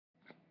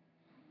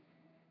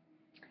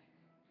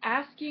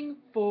Asking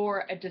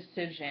for a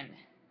decision.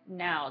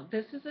 Now,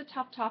 this is a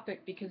tough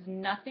topic because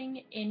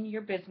nothing in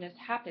your business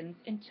happens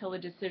until a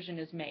decision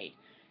is made.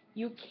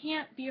 You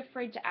can't be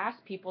afraid to ask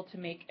people to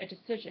make a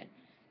decision.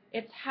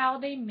 It's how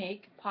they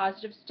make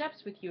positive steps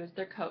with you as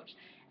their coach.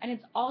 And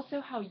it's also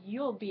how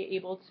you'll be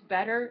able to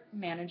better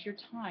manage your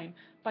time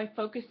by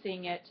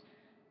focusing it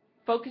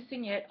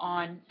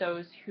on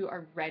those who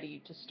are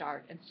ready to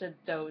start instead of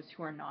those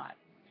who are not.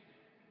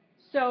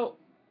 So,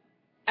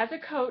 as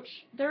a coach,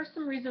 there are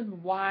some reasons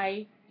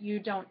why you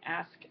don't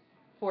ask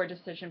for a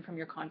decision from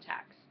your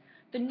contacts.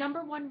 The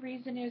number one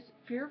reason is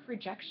fear of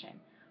rejection.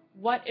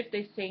 What if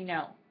they say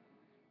no?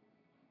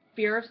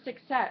 Fear of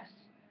success.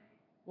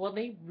 Will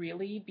they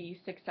really be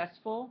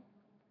successful?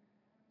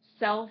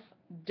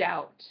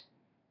 Self-doubt.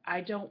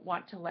 I don't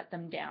want to let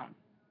them down.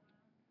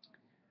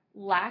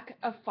 Lack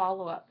of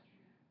follow-up.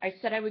 I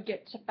said I would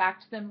get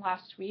back to them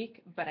last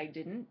week, but I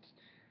didn't.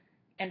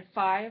 And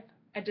 5,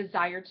 a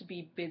desire to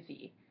be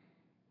busy.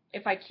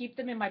 If I keep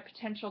them in my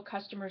potential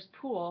customers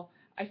pool,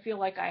 I feel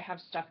like I have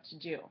stuff to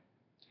do.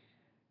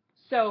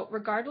 So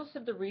regardless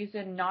of the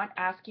reason, not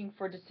asking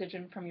for a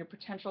decision from your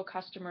potential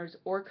customers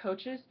or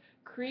coaches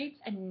creates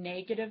a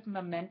negative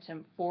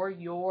momentum for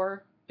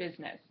your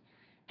business.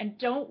 And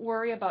don't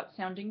worry about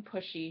sounding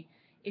pushy.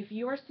 If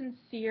you are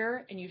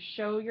sincere and you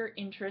show your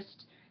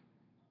interest,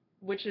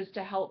 which is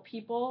to help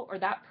people or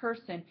that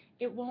person,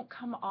 it won't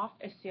come off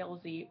as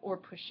salesy or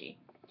pushy.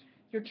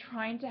 You're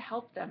trying to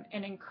help them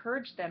and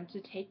encourage them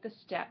to take the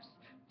steps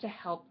to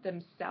help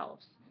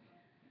themselves.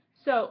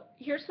 So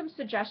here's some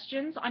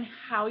suggestions on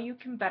how you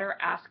can better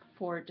ask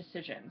for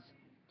decisions.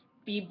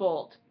 Be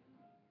bold.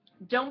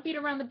 Don't beat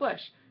around the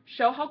bush.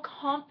 Show how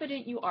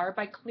confident you are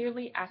by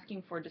clearly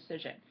asking for a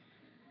decision.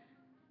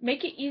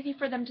 Make it easy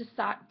for them to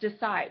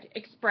decide.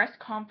 Express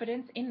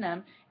confidence in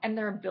them and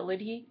their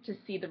ability to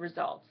see the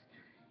results.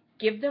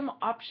 Give them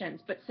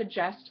options, but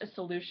suggest a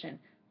solution.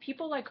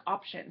 People like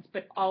options,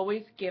 but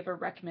always give a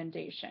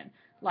recommendation.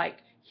 Like,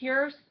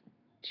 here's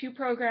 2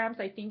 programs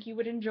I think you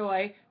would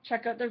enjoy.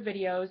 Check out their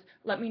videos.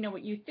 Let me know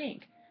what you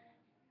think.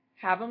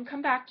 Have them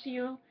come back to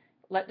you.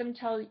 Let them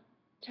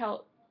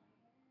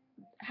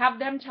have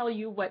them tell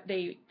you what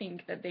they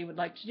think that they would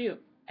like to do.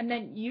 And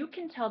then you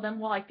can tell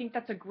them, well, I think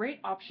that's a great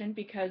option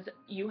because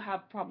you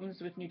have problems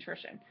with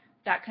nutrition.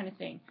 That kind of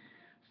thing.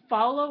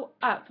 Follow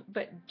up,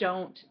 but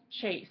don't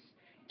chase.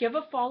 Give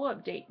a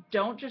follow-up date.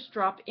 Don't just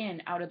drop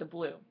in out of the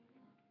blue.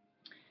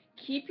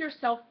 Keep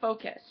yourself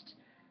focused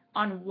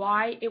on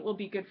why it will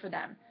be good for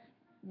them.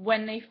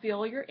 When they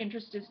feel your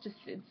interest is to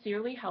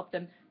sincerely help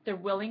them, their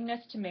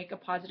willingness to make a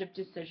positive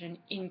decision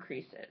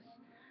increases.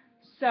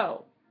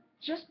 So,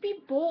 just be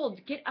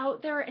bold. Get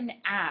out there and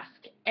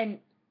ask and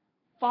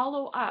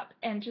follow up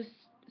and just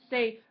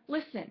say,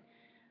 listen,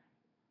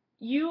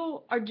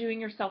 you are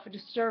doing yourself a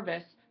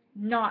disservice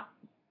not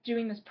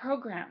doing this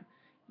program.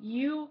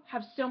 You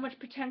have so much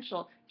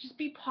potential. Just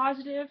be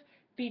positive,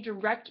 be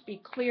direct, be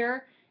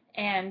clear,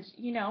 and,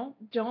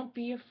 don't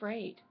be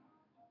afraid.